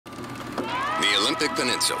Olympic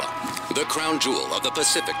Peninsula, the crown jewel of the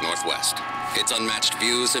Pacific Northwest. Its unmatched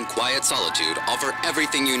views and quiet solitude offer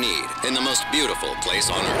everything you need in the most beautiful place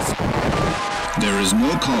on Earth. There is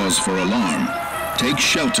no cause for alarm. Take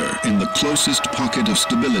shelter in the closest pocket of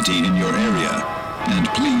stability in your area, and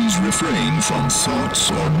please refrain from thoughts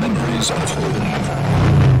or memories of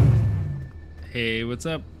home. Hey, what's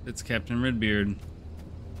up? It's Captain Redbeard.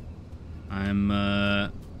 I'm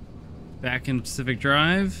back in Pacific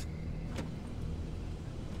Drive,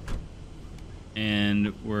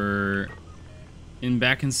 and we're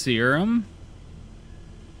back in Serum.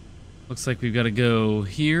 Looks like we've got to go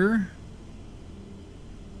here.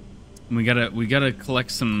 And we gotta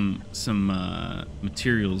collect some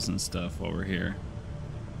materials and stuff while we're here.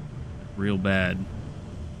 Real bad.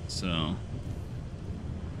 So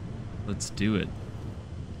let's do it.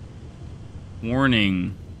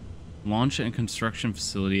 Warning. Launch and construction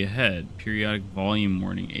facility ahead. Periodic volume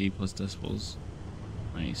warning. 80 plus decibels.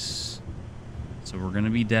 Nice. So we're gonna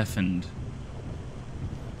be deafened.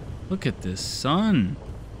 Look at this sun.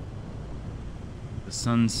 The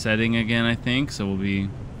sun's setting again, I think, so we'll be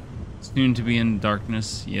soon to be in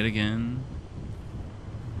darkness yet again.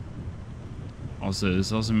 Also,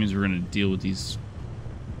 this also means we're gonna deal with these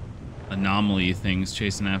anomaly things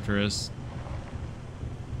chasing after us.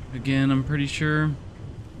 Again, I'm pretty sure.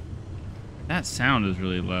 That sound is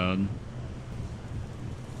really loud.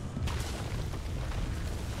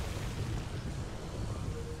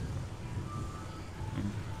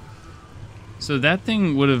 So that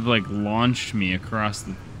thing would have like launched me across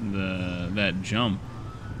that jump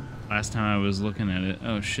last time I was looking at it.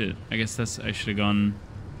 Oh shit. I guess I should have gone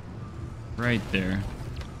right there.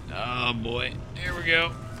 Oh boy. Here we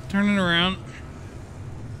go. Turning around.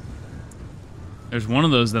 There's one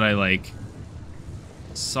of those that I like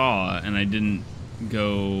saw and I didn't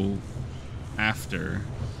go after.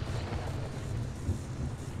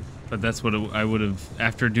 But that's what I would have,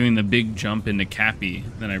 after doing the big jump into Cappy,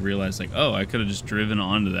 then I realized like, oh, I could have just driven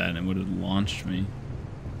onto that and it would have launched me.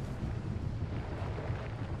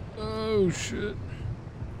 Oh shit.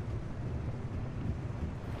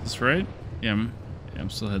 Is this right? Yeah, I'm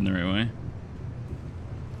still heading the right way.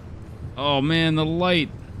 Oh man, the light.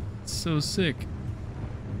 It's so sick.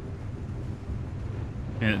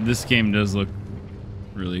 And this game does look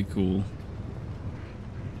really cool.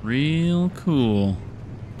 Real cool.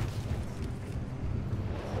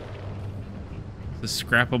 The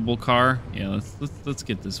scrappable car. Yeah, let's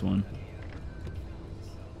get this one.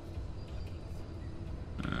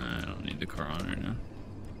 I don't need the car on right now.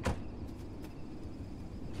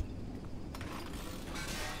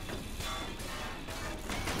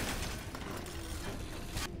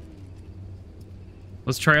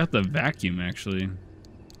 Let's try out the vacuum actually.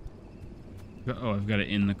 Oh, I've got it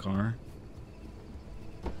in the car.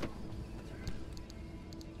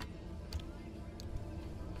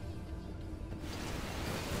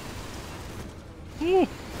 Ooh.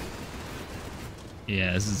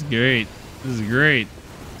 Yeah, this is great. This is great.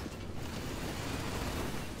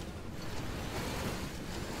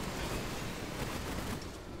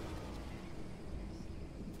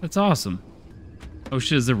 That's awesome. Oh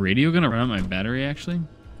shit, is the radio gonna run out my battery actually?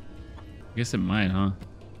 I guess it might, huh?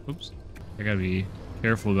 Oops. I gotta be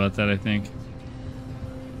careful about that, I think.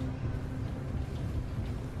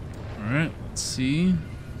 Alright, let's see.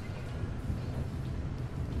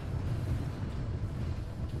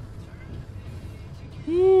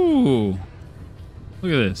 Ooh!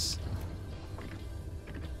 Look at this.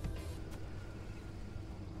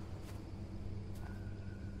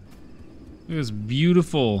 Look at this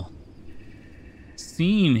beautiful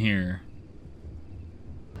scene here.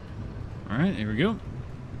 Alright, here we go.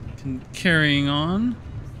 Carrying on.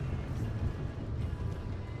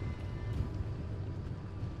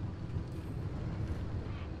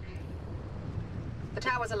 The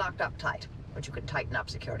towers are locked up tight, but you can tighten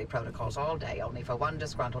up security protocols all day, only for one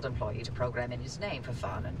disgruntled employee to program in his name for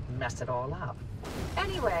fun and mess it all up.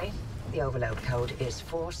 Anyway, the overload code is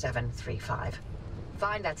 4735.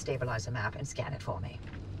 Find that stabilizer map and scan it for me.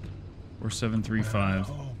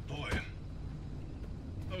 4735. Oh boy.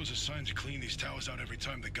 I was assigned to clean these towers out every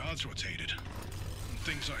time the guards rotated. And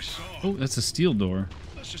things I saw. Oh, that's a steel door.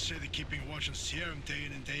 Let's just say that keeping watch on Sierra day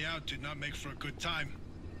in and day out did not make for a good time.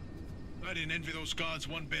 I didn't envy those guards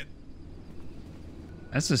one bit.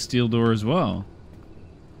 That's a steel door as well.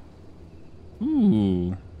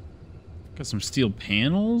 Ooh. Got some steel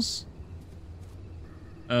panels.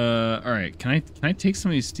 All right. Can I take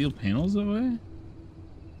some of these steel panels away?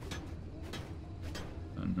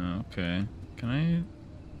 Oh, no. Okay. Can I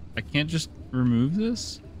can't just remove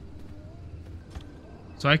this?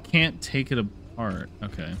 So I can't take it apart.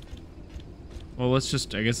 Okay. Well, let's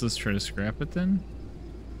just, I guess let's try to scrap it then.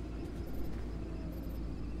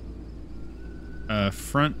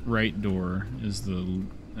 Front right door is the,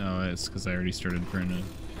 oh, it's because I already started printing.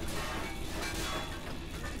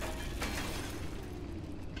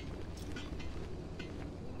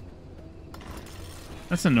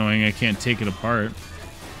 That's annoying, I can't take it apart.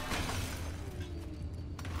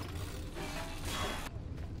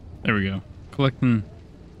 There we go. Collecting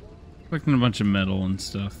a bunch of metal and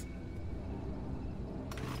stuff.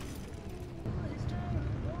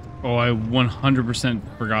 Oh, I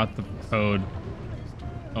 100% forgot the code.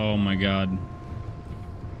 Oh my god.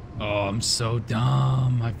 Oh, I'm so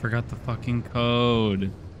dumb. I forgot the fucking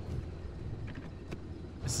code.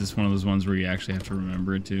 Is this one of those ones where you actually have to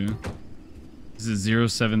remember it too? Is it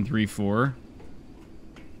 0734?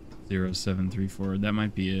 0734. That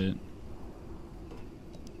might be it.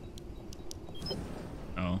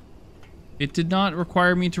 Oh. It did not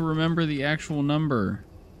require me to remember the actual number.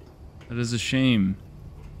 That is a shame.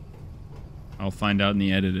 I'll find out in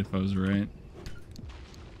the edit if I was right.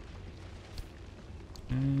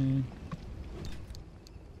 Okay.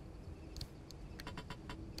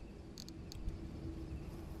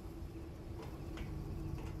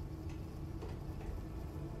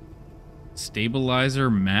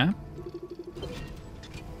 Stabilizer map?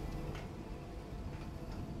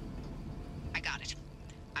 I got it.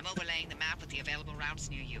 I'm overlaying the map with the available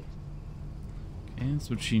routes near you. Okay,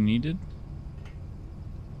 that's what she needed.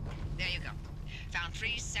 There you go. Found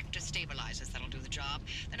 3 sector stabilizers that'll do the job.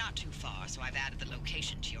 They're not too far, so I've added the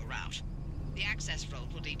location to your route. The access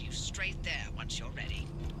road will lead you straight there once you're ready.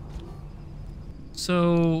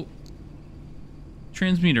 So,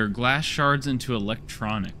 transmitter, glass shards into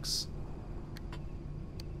electronics.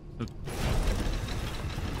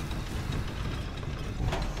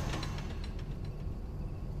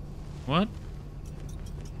 What?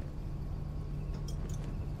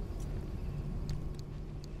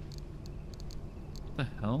 What the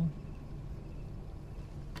hell?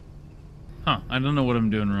 Huh, I don't know what I'm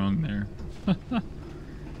doing wrong there.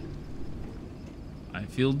 I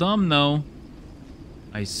feel dumb though.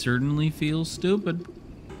 I certainly feel stupid.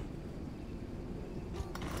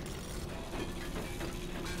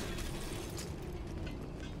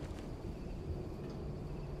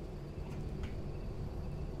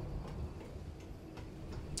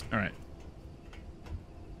 Alright.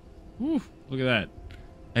 Woo, look at that.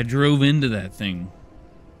 I drove into that thing.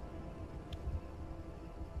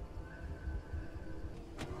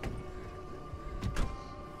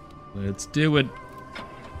 Let's do it.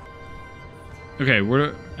 Okay,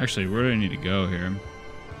 where do I need to go here?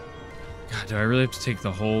 God, do I really have to take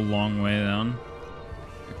the whole long way down?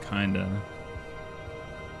 Kinda.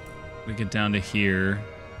 We get down to here.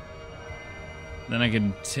 Then I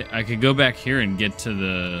could go back here and get to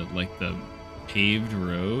the the paved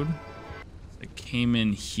road. I came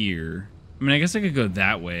in here. I mean, I guess I could go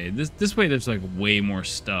that way. This way there's like way more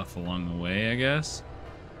stuff along the way, I guess.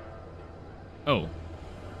 Oh.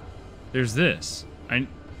 There's this.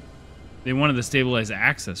 They wanted the stabilized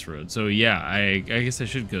access road. So yeah, I guess I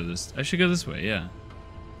should go this way, yeah.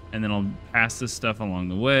 And then I'll pass this stuff along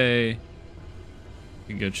the way. We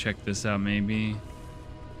can go check this out maybe.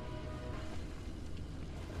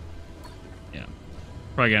 Yeah.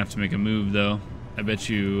 Probably gonna have to make a move though. I bet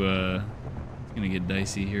you it's gonna get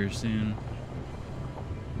dicey here soon.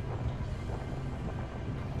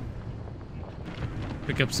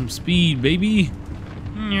 Pick up some speed, baby.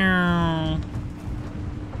 Meow.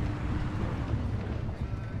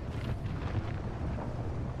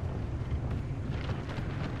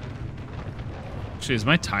 Actually, is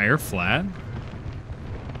my tire flat?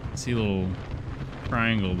 I see a little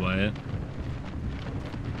triangle by it.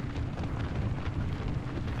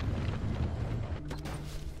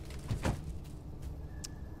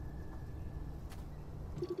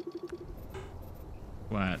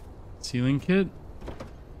 Flat. Sealing kit?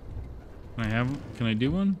 Can I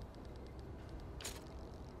do one?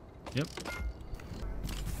 Yep.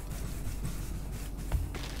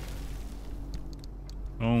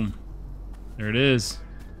 Boom. There it is.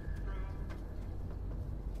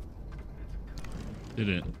 Did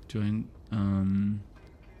it. Do I,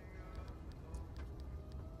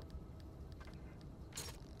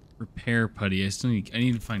 repair putty. I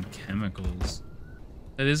need to find chemicals.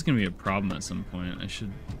 That is gonna be a problem at some point. I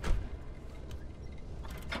should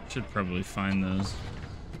probably find those.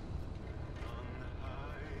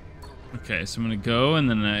 Okay, so I'm gonna go, and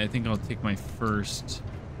then I think I'll take my first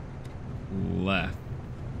left.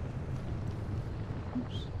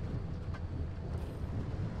 Oops.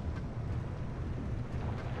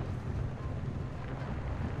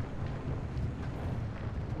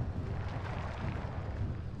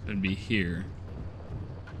 It'd be here.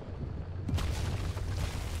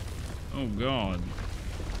 Oh God.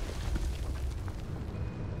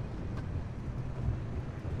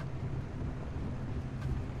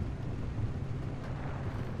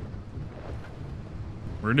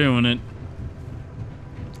 We're doing it.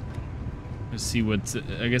 Let's see what's.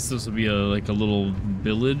 I guess this will be like a little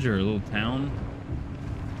village or a little town.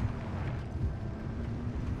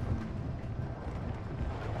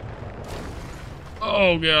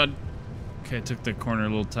 Oh God. Okay, I took the corner a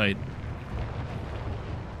little tight.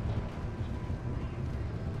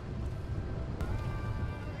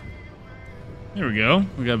 There we go.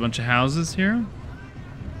 We got a bunch of houses here.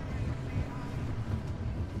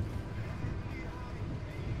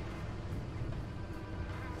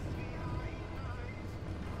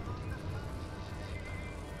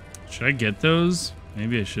 Should I get those?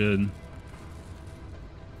 Maybe I should.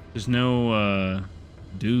 There's no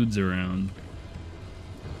dudes around.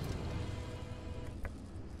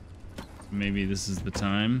 Maybe this is the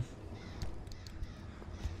time.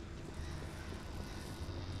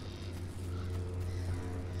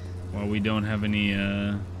 While we don't have any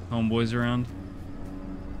homeboys around.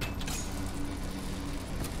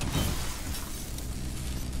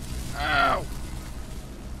 Ow!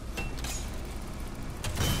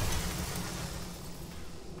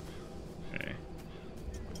 Okay.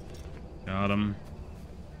 Got him.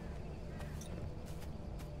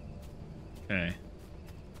 Okay.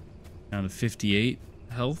 Down to 58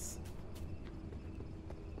 health.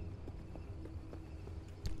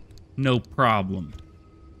 No problem.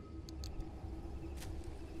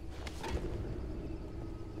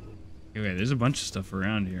 Okay, there's a bunch of stuff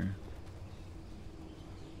around here.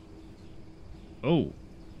 Oh,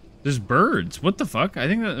 there's birds. What the fuck? I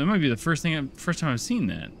think that might be the first time I've seen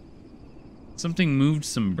that. Something moved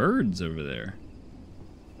some birds over there.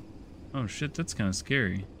 Oh shit, that's kind of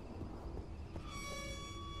scary.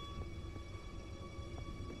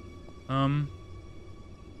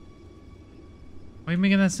 Why are you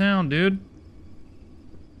making that sound, dude?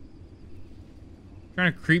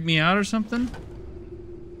 Trying to creep me out or something?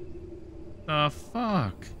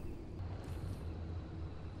 Fuck.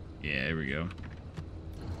 Yeah, here we go.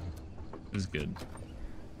 This is good.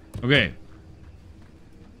 Okay.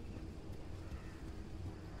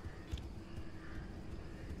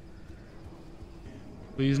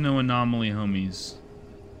 Please no anomaly, homies.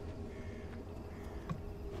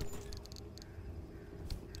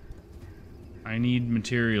 I need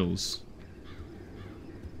materials.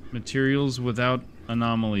 Materials without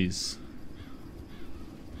anomalies.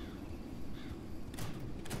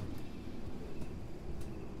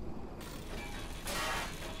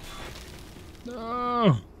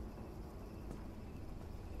 No.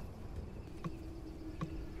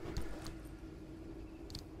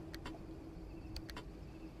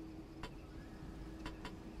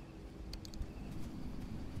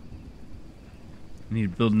 I need to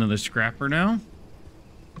build another scrapper now.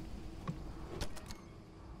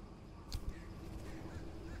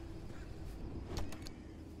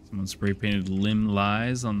 Someone spray painted limb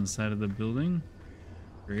lies on the side of the building.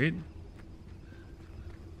 Great.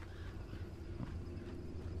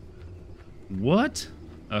 What?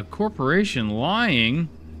 A corporation lying?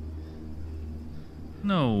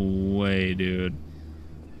 No way, dude.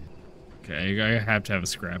 Okay, I have to have a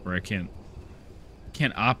scrapper. I can't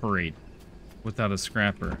operate without a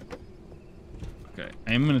scrapper. Okay,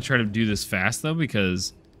 I am gonna try to do this fast though,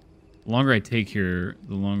 because the longer I take here,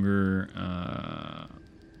 the longer,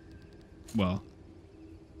 well,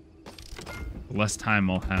 the less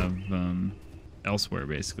time I'll have elsewhere,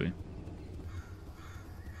 basically.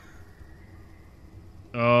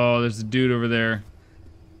 Oh, there's a dude over there.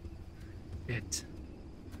 Shit.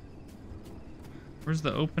 Where's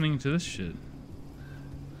the opening to this shit?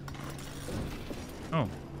 Oh.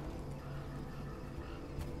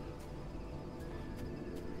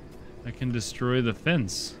 I can destroy the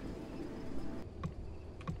fence.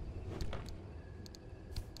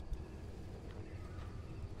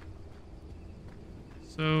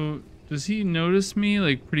 So, does he notice me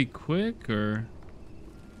like pretty quick, or?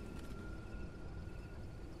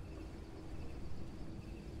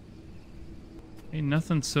 Hey,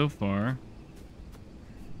 nothing so far.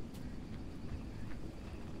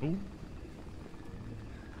 Oh.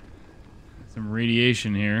 Some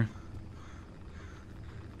radiation here.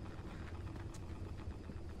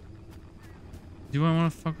 Do I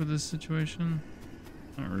want to fuck with this situation?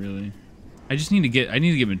 Not really. I need to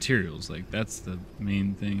get materials. Like, that's the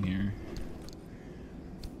main thing here.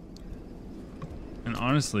 And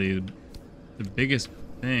honestly, the biggest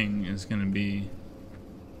thing is gonna be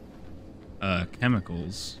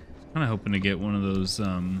chemicals. Kind of hoping to get one of those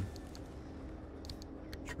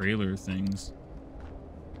trailer things.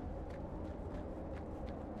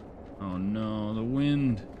 Oh no, the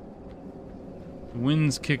wind. The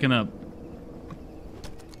wind's kicking up.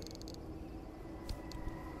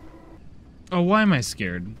 Oh, why am I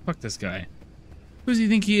scared? Fuck this guy. Who does he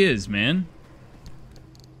think he is, man?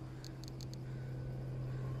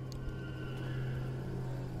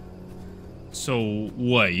 So,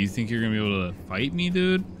 what? You think you're gonna be able to fight me,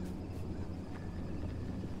 dude?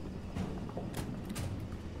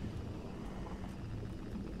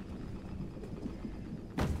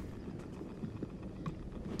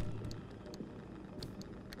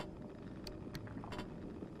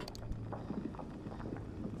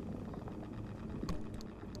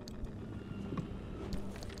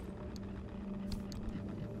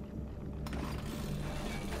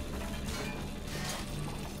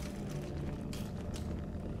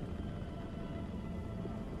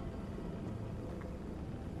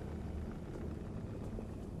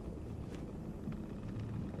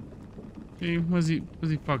 Hey, what's he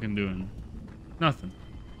fucking doing? Nothing.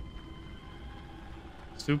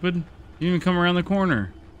 Stupid. You didn't even come around the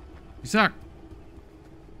corner. You suck.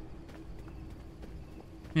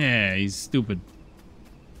 Yeah, he's stupid.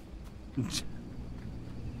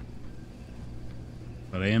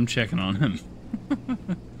 But I am checking on him.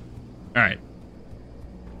 Alright.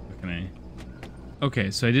 What can I... Okay,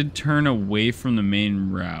 so I did turn away from the main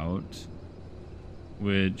route,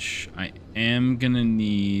 which I am gonna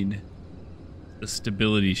need the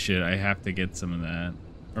stability shit. I have to get some of that.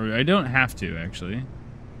 Or I don't have to, actually.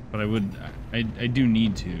 But I do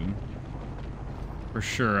need to. For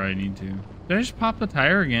sure I need to. Did I just pop the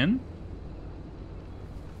tire again?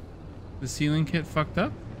 The sealing kit fucked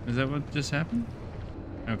up? Is that what just happened?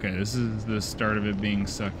 Okay, this is the start of it being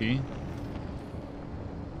sucky.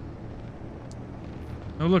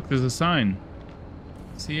 Oh look, there's a sign.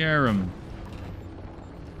 Sierra.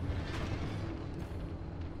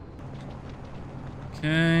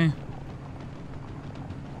 Okay.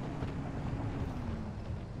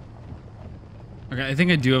 Okay, I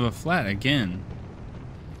think I do have a flat again.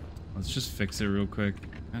 Let's just fix it real quick.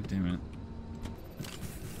 God damn it.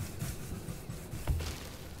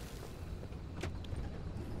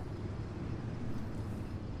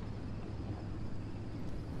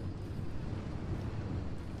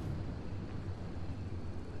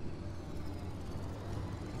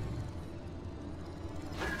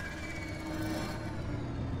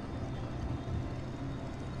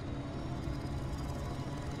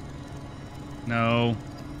 No.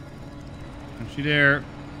 Don't you dare.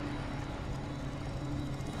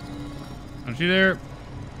 Don't you dare.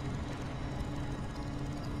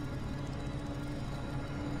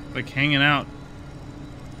 Like hanging out.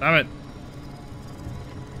 Stop it.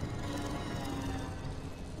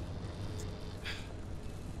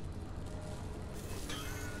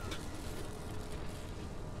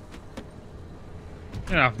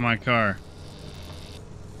 Get off my car.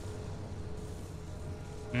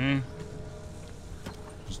 Okay.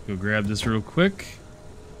 Just go grab this real quick.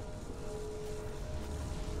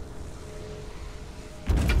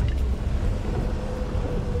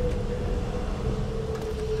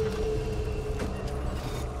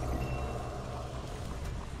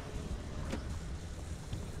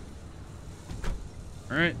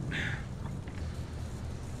 All right.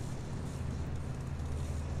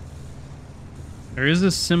 There is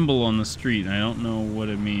a symbol on the street, and I don't know what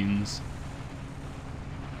it means.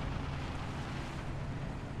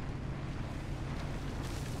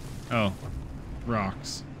 Oh,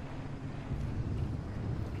 rocks.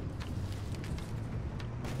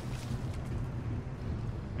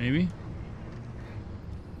 Maybe?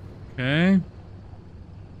 Okay.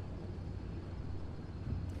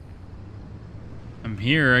 I'm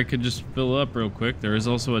here. I could just fill up real quick. There is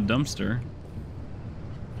also a dumpster.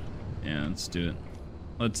 Yeah, let's do it.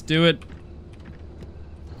 Let's do it.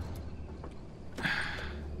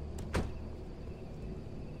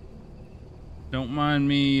 Don't mind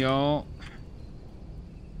me, y'all.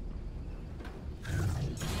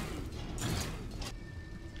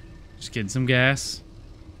 Just getting some gas.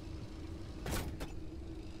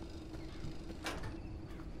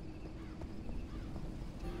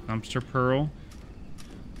 Dumpster pearl.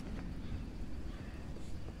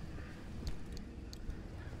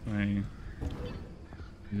 I do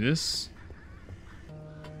this.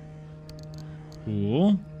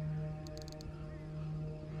 Cool.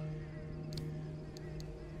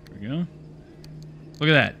 There we go. Look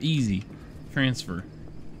at that. Easy. Transfer.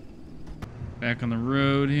 Back on the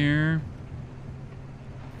road here.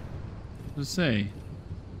 What does it say?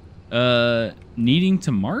 Needing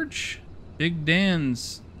to march? Big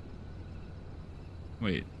Dan's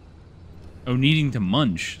Wait. Oh, needing to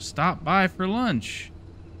munch. Stop by for lunch.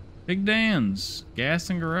 Big Dan's. Gas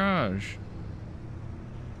and garage.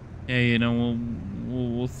 Yeah, you know,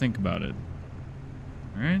 we'll think about it.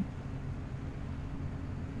 All right.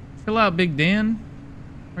 Chill out, Big Dan.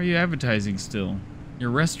 Why are you advertising still? Your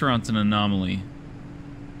restaurant's an anomaly.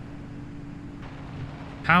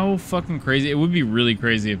 How fucking crazy. It would be really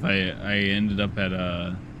crazy if I ended up at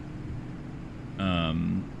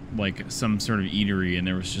like some sort of eatery and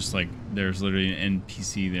there was just like, there's literally an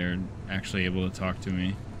NPC there actually able to talk to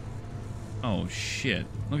me. Oh shit.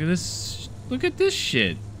 Look at this. Look at this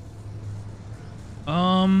shit.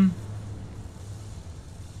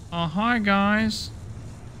 Hi guys.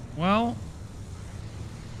 Well,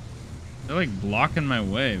 they're like blocking my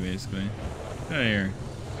way basically. Get out of here.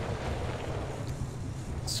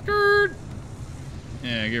 Skirt.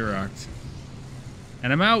 Yeah, get rocked.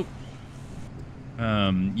 And I'm out.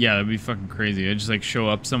 Yeah, that'd be fucking crazy. I just like show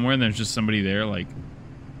up somewhere and there's just somebody there like,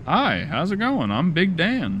 hi, how's it going? I'm Big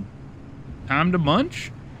Dan. Time to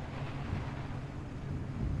munch?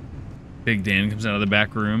 Big Dan comes out of the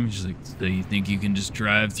back room. He's just like, so you think you can just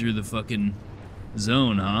drive through the fucking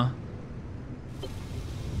zone, huh?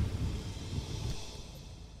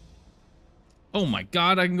 Oh my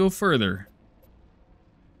god, I can go further.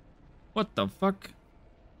 What the fuck?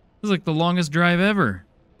 This is like the longest drive ever.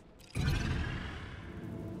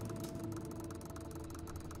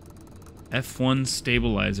 F1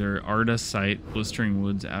 stabilizer, Arda site, Blistering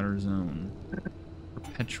Woods, outer zone.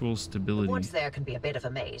 Perpetual stability. The woods there can be a bit of a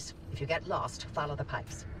maze. If you get lost, follow the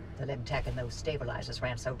pipes. The limb tech in those stabilizers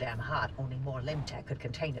ran so damn hot, only more limb tech could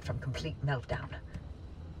contain it from complete meltdown.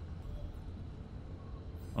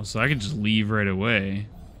 Oh, so I could just leave right away.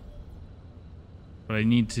 But I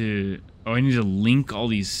need to... Oh, I need to link all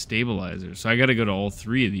these stabilizers. So I gotta go to all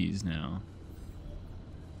three of these now.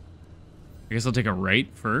 I guess I'll take a right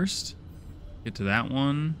first. Get to that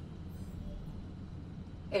one.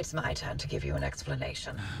 It's my turn to give you an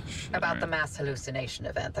explanation about the mass hallucination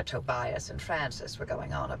event that Tobias and Francis were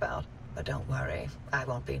going on about. But don't worry, I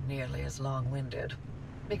won't be nearly as long-winded,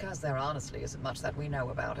 because there honestly isn't much that we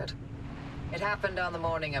know about it. It happened on the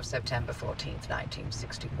morning of September 14th,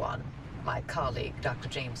 1961. My colleague, Dr.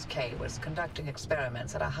 James Kay, was conducting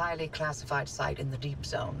experiments at a highly classified site in the Deep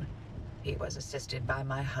Zone. He was assisted by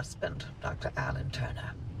my husband, Dr. Alan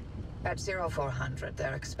Turner. At 0400,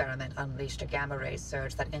 their experiment unleashed a gamma-ray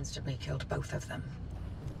surge that instantly killed both of them.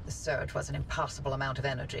 The surge was an impossible amount of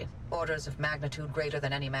energy, orders of magnitude greater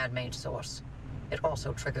than any man-made source. It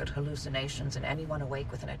also triggered hallucinations in anyone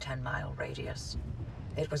awake within a 10-mile radius.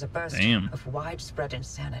 It was a burst of widespread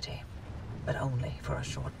insanity, but only for a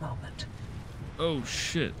short moment. Oh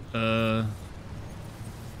shit. Can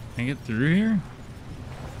I get through here?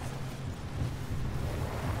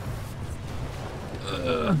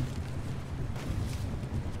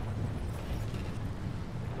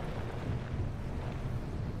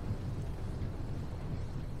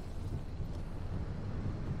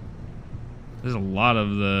 There's a lot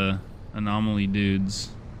of the anomaly dudes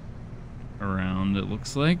around, it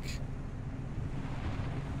looks like.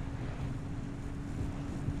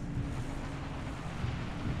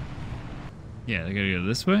 Yeah, they gotta go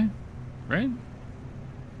this way, right?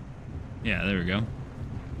 Yeah, there we go.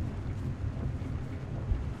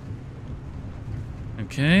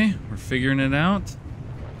 Okay, we're figuring it out.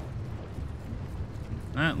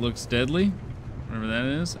 That looks deadly. Whatever that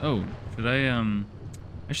is. Oh, should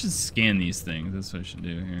I should scan these things. That's what I should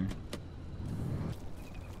do here.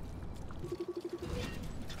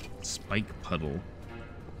 Spike puddle.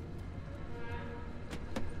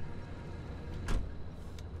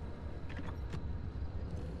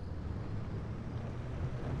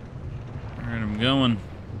 Alright, I'm going.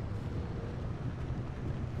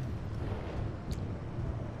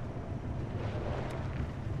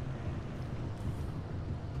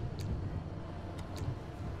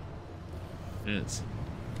 Shit.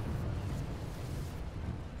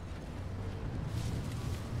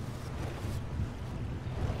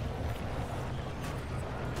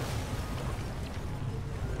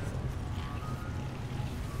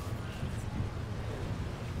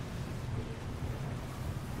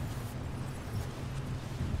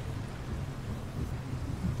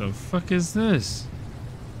 The fuck is this? Is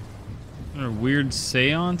there a weird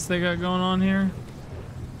seance they got going on here?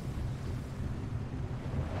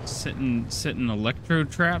 Setting electro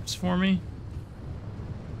traps for me?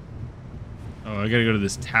 Oh, I gotta go to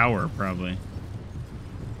this tower probably.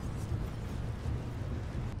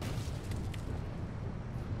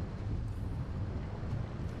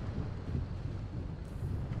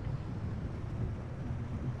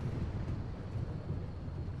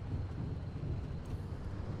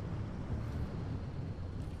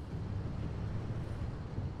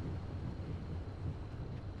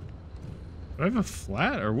 Do I have a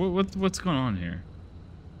flat or what's going on here?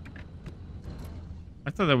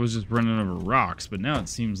 I thought that was just running over rocks, but now it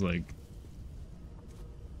seems like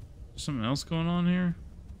there's something else going on here.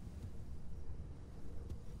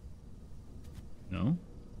 No?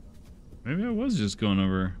 Maybe I was just going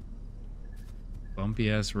over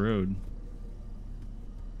bumpy ass road.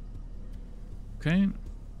 Okay.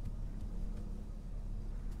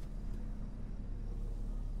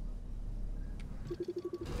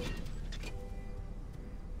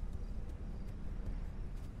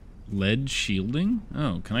 Lead shielding?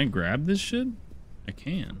 Oh, can I grab this shit? I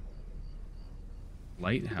can.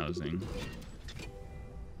 Light housing.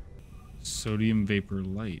 Sodium vapor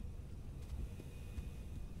light.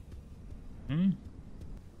 Okay.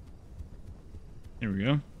 There we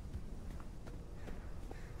go.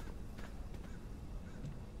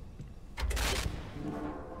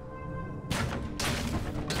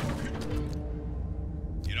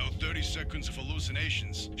 You know, 30 seconds of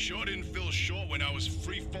hallucinations sure didn't feel short when I was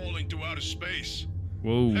free falling through outer space.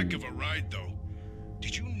 Whoa. Heck of a ride, though.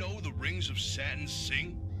 Did you know the rings of Saturn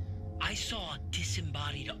sing? I saw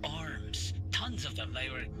disembodied arms. Tons of them. They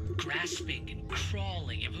were grasping and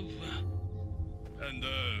crawling. And,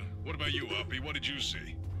 what about you, Oppy? What did you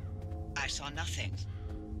see? I saw nothing.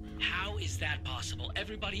 How is that possible?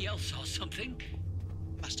 Everybody else saw something.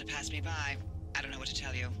 Must have passed me by. I don't know what to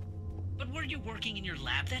tell you. But were you working in your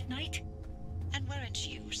lab that night? And weren't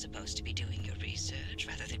you supposed to be doing your research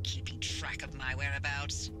rather than keeping track of my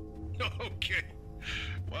whereabouts? Okay.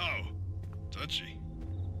 Wow. Touchy.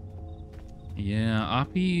 Yeah,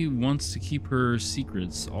 Oppy wants to keep her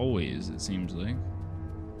secrets always, it seems like.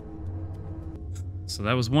 So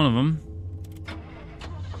that was one of them.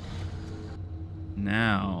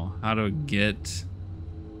 Now, how to get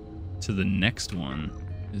to the next one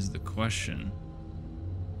is the question.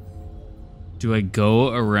 Do I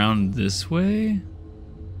go around this way?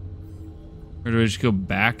 Or do I just go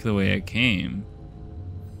back the way I came?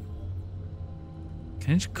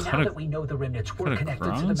 Can I just cut Now that we know the remnants were connected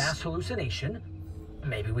to the across? mass hallucination,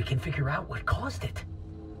 maybe we can figure out what caused it.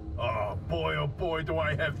 Oh boy, do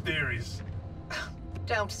I have theories.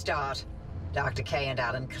 Don't start. Dr. K and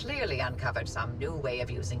Alan clearly uncovered some new way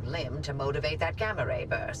of using Limb to motivate that gamma ray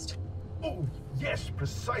burst. Oh, yes,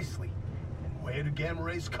 precisely. And where do gamma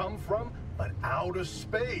rays come from? But outer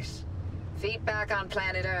space. Feet back on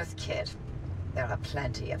planet Earth, kid. There are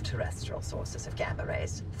plenty of terrestrial sources of gamma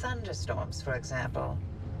rays. Thunderstorms, for example.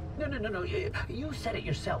 No. You said it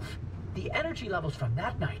yourself. The energy levels from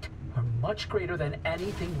that night are much greater than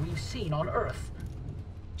anything we've seen on Earth.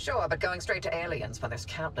 Sure, but going straight to aliens when there's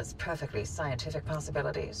countless perfectly scientific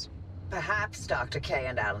possibilities. Perhaps Dr. K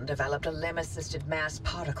and Alan developed a limb-assisted mass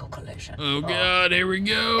particle collision. Oh god, here we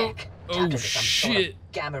go. Heck, tapped Oh into some sort of shit.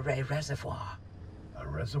 gamma ray reservoir. A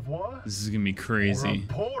reservoir? This is gonna be Or a crazy.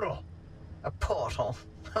 portal? A portal.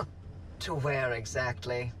 To where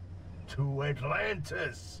exactly? To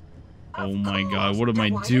Atlantis. Oh Of my god, course. what am I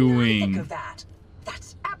Then why didn't I think doing? of that?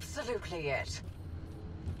 That's absolutely it.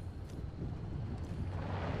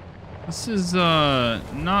 This is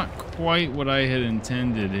not quite what I had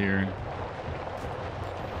intended here.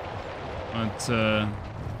 But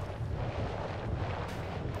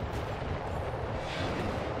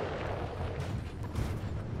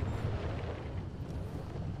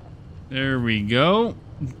there we go.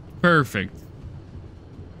 Perfect.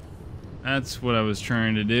 That's what I was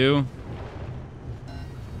trying to do.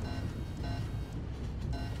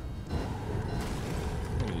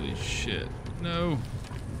 Holy shit. No.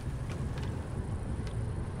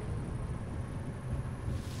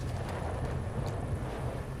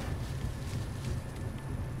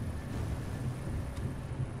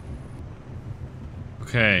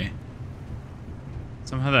 Okay.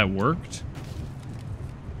 Somehow that worked.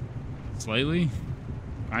 Slightly.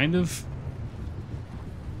 Kind of.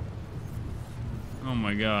 Oh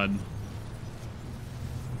my god.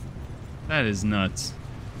 That is nuts.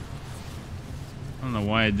 I don't know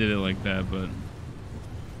why I did it like that, but...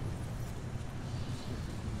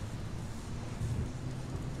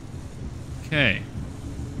 Okay.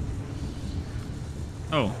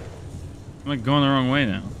 Oh. I'm like going the wrong way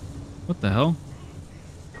now. What the hell?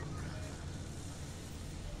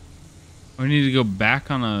 I need to go back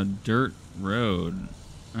on a dirt road.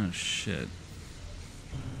 Oh shit.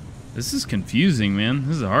 This is confusing, man.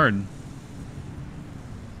 This is hard.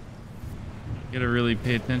 Gotta really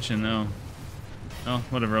pay attention now. Oh,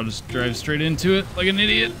 whatever. I'll just drive straight into it like an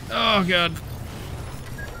idiot. Oh god.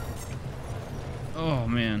 Oh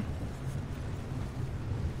man.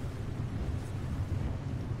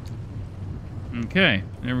 Okay,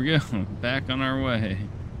 there we go. Back on our way.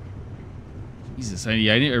 Jesus, I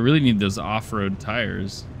really need those off-road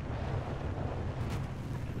tires.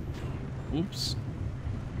 Whoops.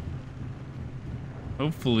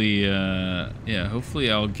 Hopefully, yeah, hopefully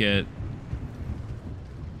I'll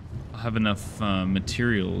have enough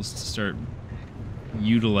materials to start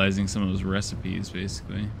utilizing some of those recipes,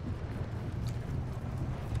 basically.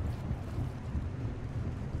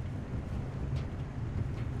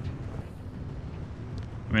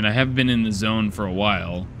 I mean, I have been in the zone for a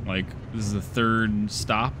while. Like, this is the third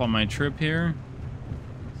stop on my trip here.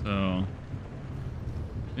 So,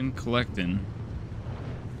 been collecting.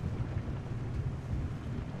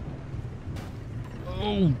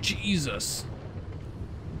 Oh, Jesus.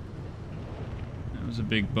 That was a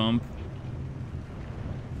big bump.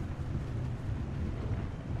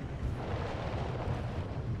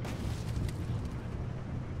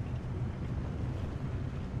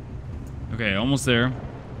 Okay, almost there.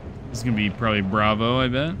 This is gonna be probably Bravo, I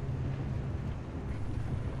bet.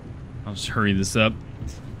 I'll just hurry this up.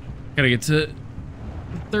 Gotta get to the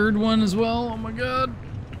third one as well. Oh my god.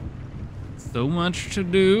 So much to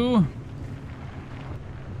do.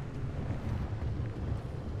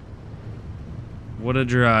 What a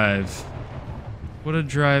drive. What a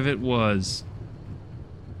drive it was.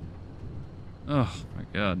 Oh my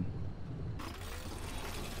god.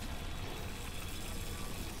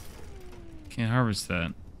 Can't harvest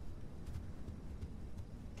that.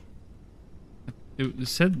 It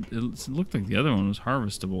said it looked like the other one was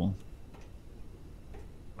harvestable.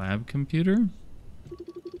 Lab computer?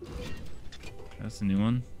 That's a new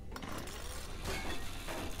one.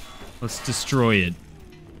 Let's destroy it.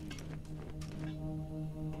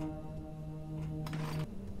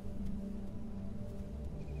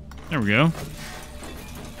 There we go.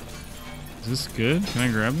 Is this good? Can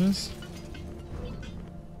I grab this?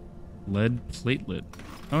 Lead platelet.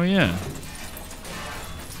 Oh yeah.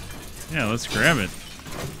 Yeah, let's grab it.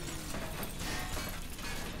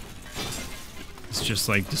 It's just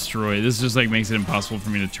like destroy. This just like makes it impossible for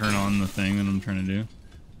me to turn on the thing that I'm trying to do.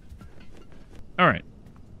 All right.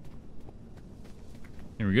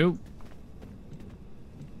 Here we go.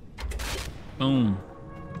 Boom.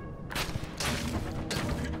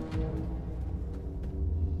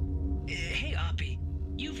 Hey, Oppy.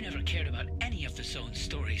 You've never cared about any of the zone's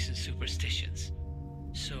stories and superstitions.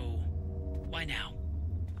 So, why now?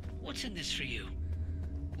 What's in this for you?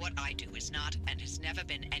 What I do is not and has never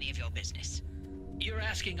been any of your business. You're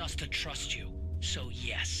asking us to trust you, so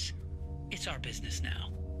yes. It's our business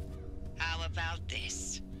now. How about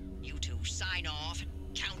this? You two sign off and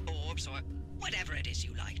count orbs or whatever it is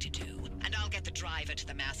you like to do, and I'll get the driver to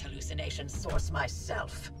the mass hallucination source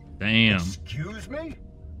myself. Damn. Excuse me?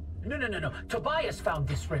 No. Tobias found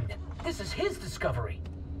this remnant. This is his discovery.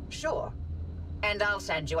 Sure. And I'll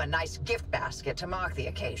send you a nice gift basket to mark the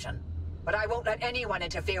occasion. But I won't let anyone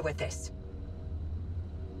interfere with this.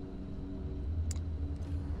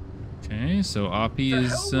 Okay, so Oppy The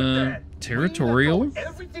is hell with that. territorial. We need to throw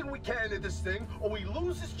everything we can at this thing, or we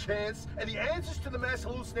lose this chance, and the answers to the mass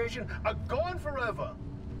hallucination are gone forever.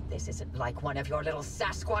 This isn't like one of your little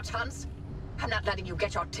Sasquatch hunts. I'm not letting you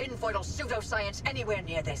get your tinfoil pseudoscience anywhere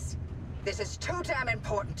near this. This is too damn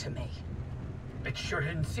important to me. It sure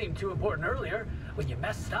didn't seem too important earlier, when you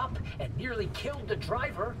messed up and nearly killed the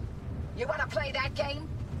driver. You want to play that game?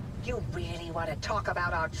 You really want to talk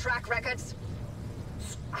about our track records?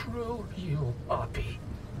 Screw you, Oppy.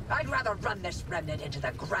 I'd rather run this remnant into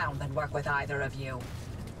the ground than work with either of you.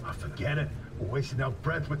 Oh, forget it. We're wasting our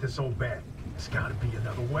breath with this old bat. There's gotta be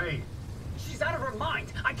another way. She's out of her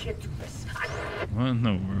mind. I can't do this. What in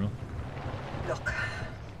the world? Look,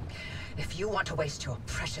 if you want to waste your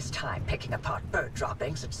precious time picking apart bird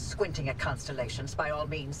droppings and squinting at constellations, by all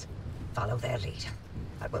means, follow their lead.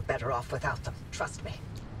 But we're better off without them, trust me.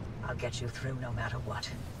 I'll get you through no matter what.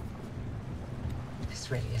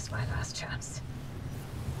 This really is my last chance.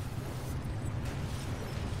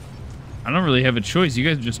 I don't really have a choice. You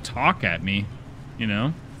guys just talk at me, you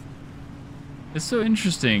know? It's so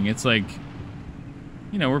interesting. It's like,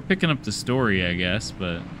 you know, we're picking up the story, I guess,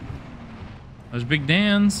 but... There's Big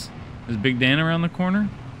Dan's. Is Big Dan around the corner?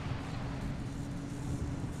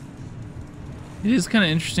 It is kind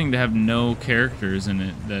of interesting to have no characters in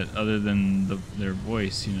it that other than their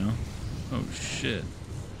voice, you know? Oh, shit.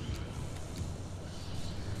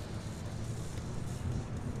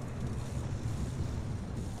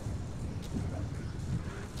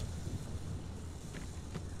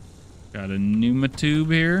 Got a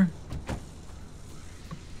pneumatube here.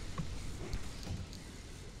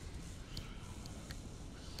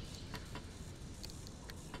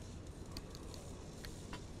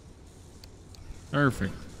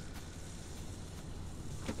 Perfect.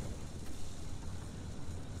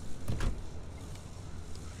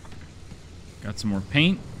 Got some more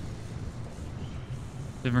paint.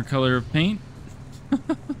 Different color of paint.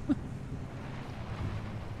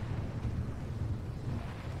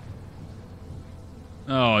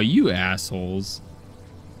 Oh, you assholes.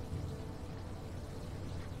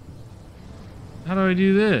 How do I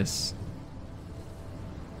do this?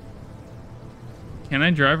 Can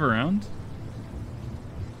I drive around?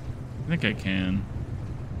 I think I can.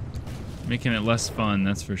 Making it less fun,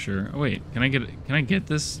 that's for sure. Oh wait, can I get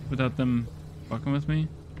this without them fucking with me?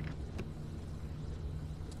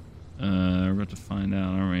 We're about to find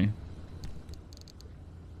out, aren't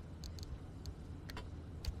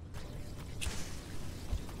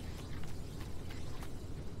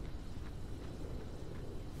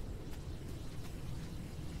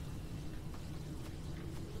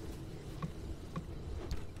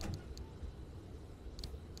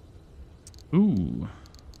we? Ooh.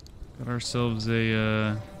 Got ourselves a,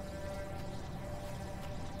 there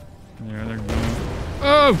they're going.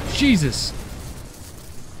 Oh, Jesus!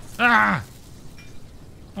 Ah!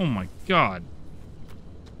 Oh my God.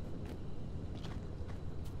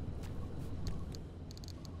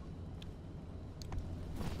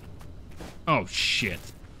 Oh, shit.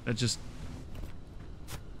 That just...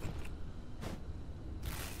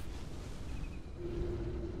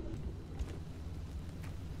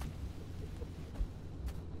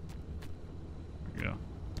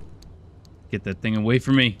 Get that thing away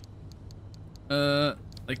from me.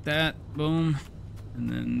 Like that. Boom. And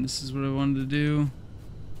then this is what I wanted to do.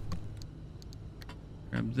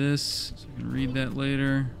 Grab this so I can read that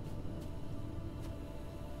later.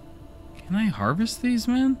 Can I harvest these,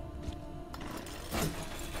 man?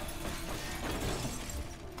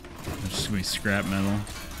 It's just gonna be scrap metal.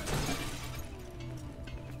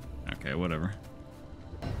 Okay, whatever.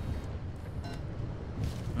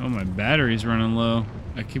 Oh, my battery's running low.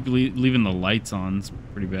 I keep leaving the lights on. It's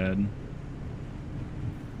pretty bad.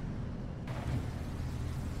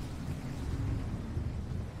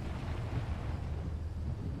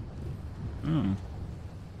 Oh.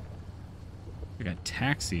 Like a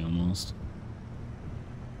taxi almost.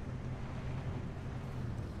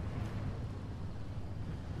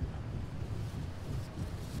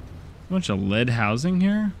 A bunch of lead housing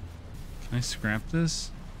here. Can I scrap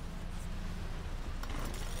this?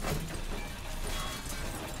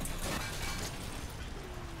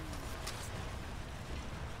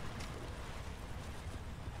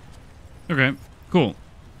 Okay, cool.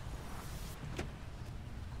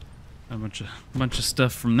 A bunch of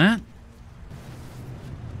stuff from that.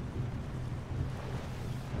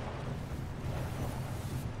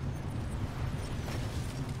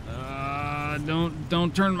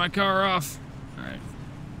 Don't turn my car off. All right.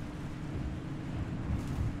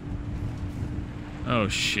 Oh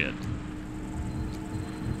shit.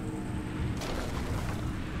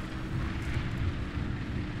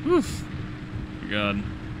 Oof. Oh, God.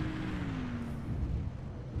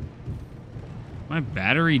 My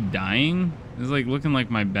battery dying? It's like looking like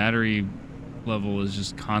my battery level is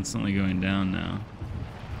just constantly going down now.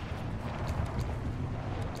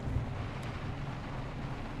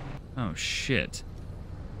 Oh shit.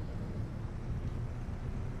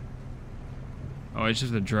 Oh, I just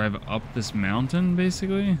have to drive up this mountain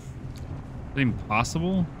basically? Is that even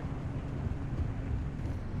possible?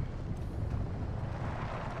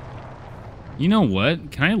 You know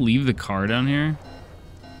what? Can I leave the car down here?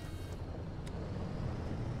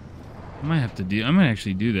 I might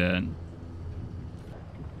actually do that.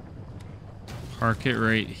 Park it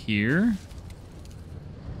right here.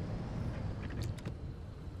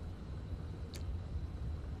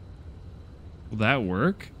 Will that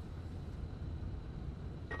work?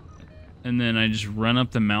 And then I just run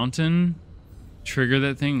up the mountain, trigger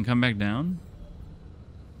that thing, and come back down?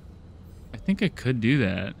 I think I could do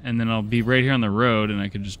that. And then I'll be right here on the road, and I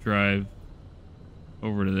could just drive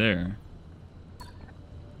over to there.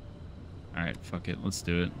 Alright, fuck it. Let's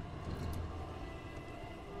do it.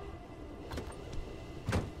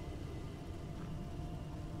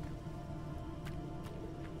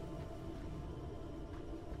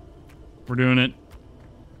 We're doing it.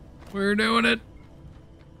 We're doing it.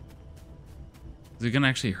 Is it gonna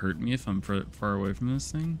actually hurt me if I'm far away from this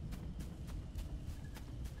thing?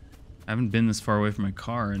 I haven't been this far away from my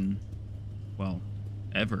car in, well,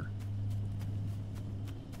 ever.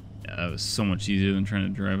 Yeah, that was so much easier than trying to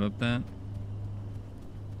drive up that.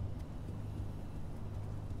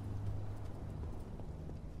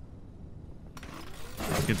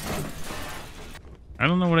 I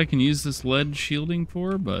don't know what I can use this lead shielding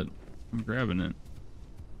for, but I'm grabbing it.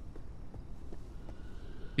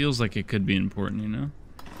 Feels like it could be important, you know?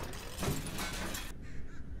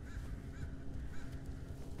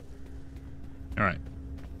 All right.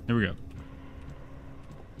 Here we go.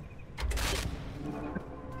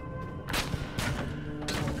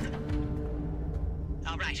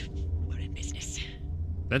 All right, we're in business.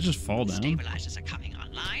 That just fall down? Stabilizers are coming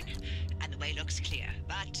online, and the way looks clear.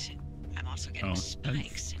 But I'm also getting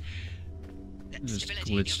spikes. The just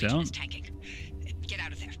stability in your glitched region out. is tanking. Get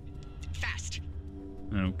out of there, fast.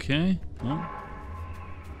 Okay. Well.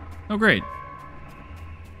 Oh, great.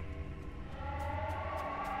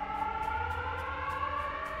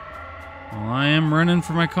 Well, I am running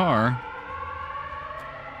for my car.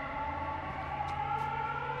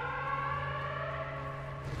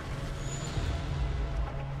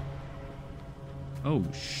 Oh,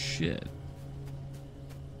 shit.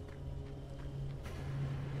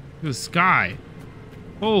 Look at the sky.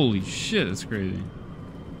 Holy shit, that's crazy.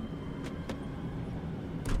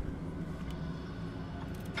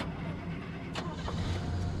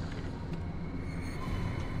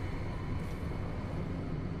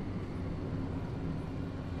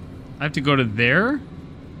 I have to go to there?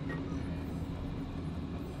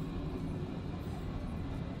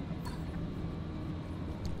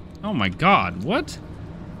 Oh my god, what?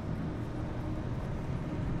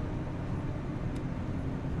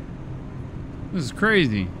 This is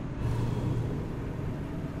crazy.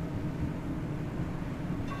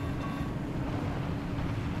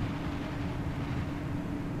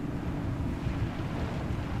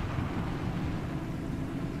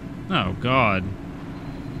 Oh god.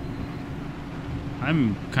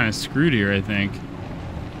 I'm kind of screwed here, I think.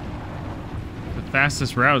 The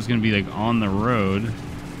fastest route is going to be like on the road.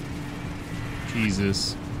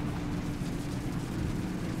 Jesus.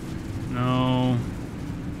 No.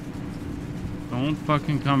 Don't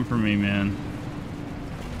fucking come for me, man.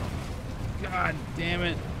 God damn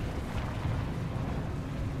it.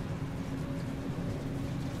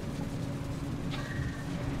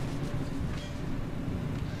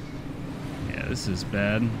 Yeah, this is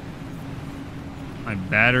bad. My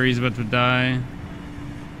battery's about to die.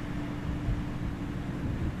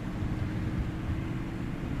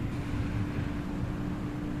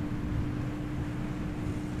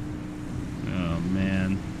 Oh,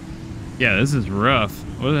 man. Yeah, this is rough.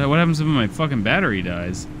 What happens if my fucking battery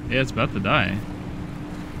dies? Yeah, it's about to die.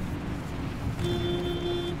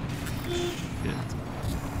 Shit.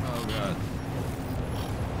 Oh, God.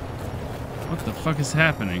 What the fuck is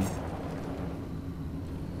happening?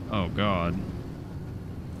 Oh, God.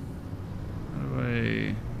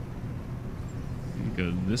 I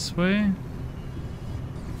go this way?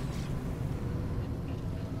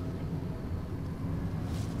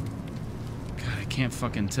 God, I can't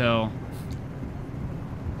fucking tell.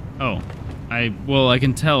 Oh, I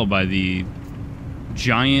can tell by the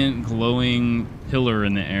giant glowing pillar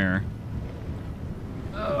in the air.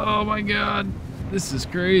 Oh my god, this is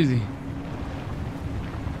crazy.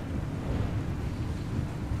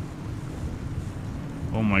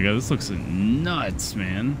 Oh my god, this looks nuts,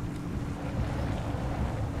 man.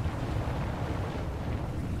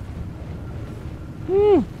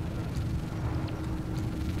 Woo!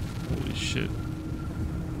 Holy shit.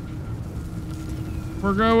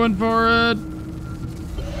 We're going for it!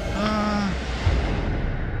 Ah.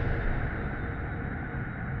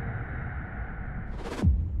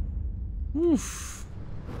 Oof.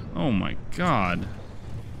 Oh my god.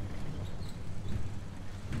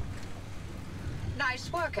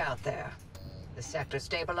 Nice work out there. The sector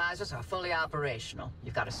stabilizers are fully operational.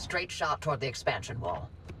 You've got a straight shot toward the expansion wall.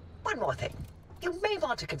 One more thing. You may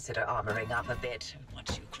want to consider armoring up a bit.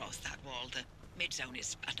 Once you cross that wall, the mid-zone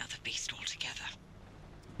is another beast altogether.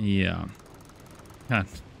 Yeah. God,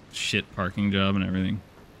 shit parking job and everything.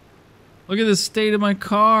 Look at the state of my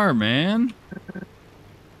car, man.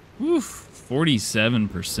 Oof,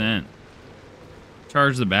 47%.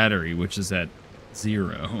 Charge the battery, which is at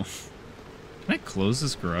 0. Can I close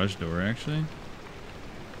this garage door, actually?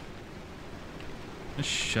 Just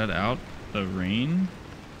shut out the rain?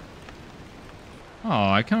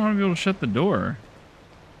 Oh, I kind of want to be able to shut the door.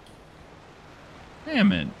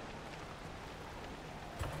 Damn it.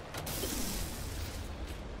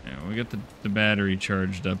 Yeah, we got the battery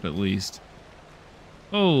charged up at least.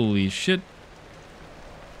 Holy shit.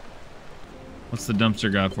 What's the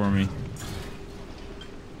dumpster got for me?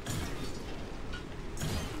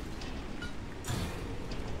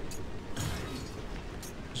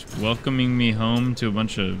 Just welcoming me home to a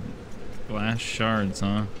bunch of glass shards,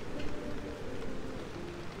 huh?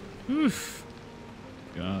 Oof.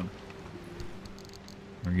 God.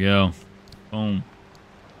 There we go. Boom.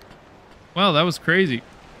 Wow, that was crazy.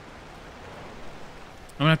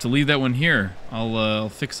 I'm gonna have to leave that one here. I'll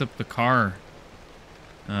fix up the car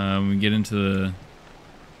when we get into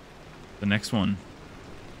the next one,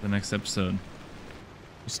 the next episode.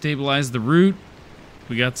 We stabilized the route.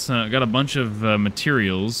 We got a bunch of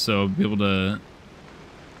materials, so I'll be able to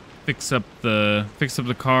fix up the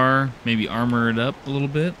car, maybe armor it up a little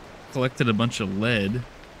bit. Collected a bunch of lead,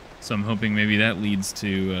 so I'm hoping maybe that leads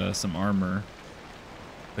to some armor.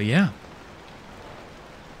 But yeah,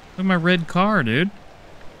 look at my red car, dude.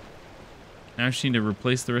 I actually need to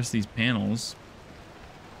replace the rest of these panels,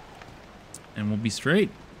 and we'll be straight.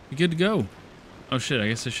 Be good to go. Oh shit! I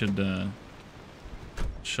guess I should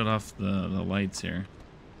shut off the lights here.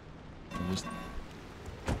 I'll just.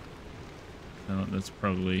 No, that's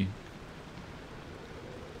probably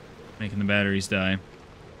making the batteries die.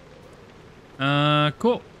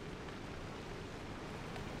 Cool.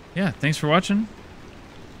 Yeah, thanks for watching,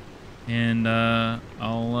 and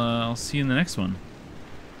I'll see you in the next one.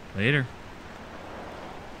 Later.